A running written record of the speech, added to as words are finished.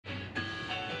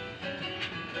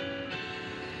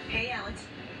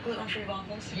Gluten-free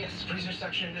waffles? Yes, freezer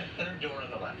section, third door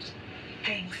on the left.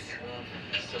 Thanks.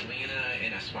 Selena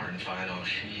in a Smart and Final,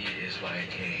 she is like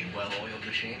a well-oiled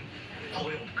machine.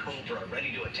 Oiled cobra,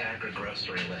 ready to attack her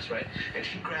grocery list, right? And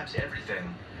she grabs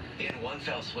everything in one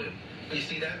fell swoop. You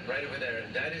see that? Right over there.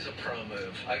 That is a pro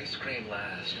move. Ice cream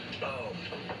last. Boom.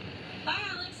 Bye,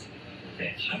 Alex.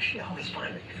 How's she always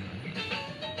find me?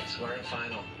 Smart and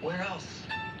Final. Where else?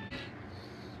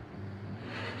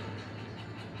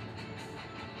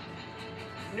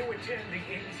 New at 10, the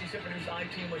ABC 7 News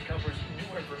I-Team uncovers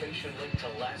new information linked to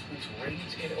last week's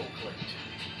raids in Oakland.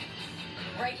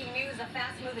 Breaking news, a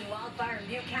fast-moving wildfire in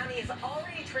Butte County is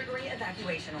already triggering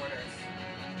evacuation orders.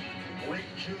 Late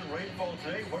June rainfall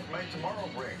today. What might tomorrow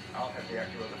bring? I'll have the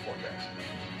accurate weather forecast.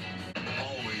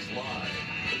 Always live.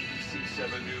 ABC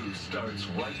 7 News starts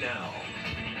right now.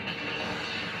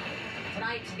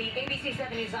 Tonight, the ABC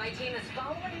 7 News I-Team is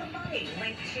following the money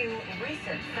linked to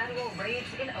recent federal raids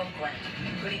in Oakland.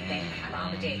 Good evening. I'm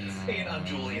on the dates. And I'm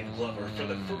Julian Glover. For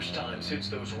the first time since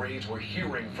those raids, we're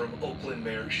hearing from Oakland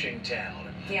Mayor Shingtown.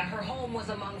 Yeah, her home was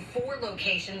among 4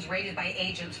 locations raided by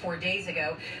agents 4 days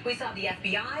ago. We saw the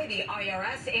FBI, the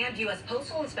IRS, and U.S.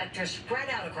 Postal Inspectors spread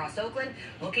out across Oakland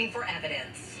looking for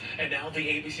evidence. And now the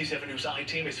ABC 7 News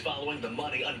I-Team is following the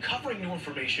money, uncovering new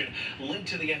information linked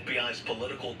to the FBI's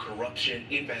political corruption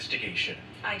investigation.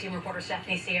 I-Team reporter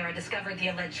Stephanie Sierra discovered the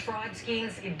alleged fraud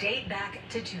schemes date back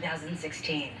to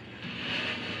 2016.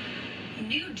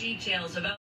 New details about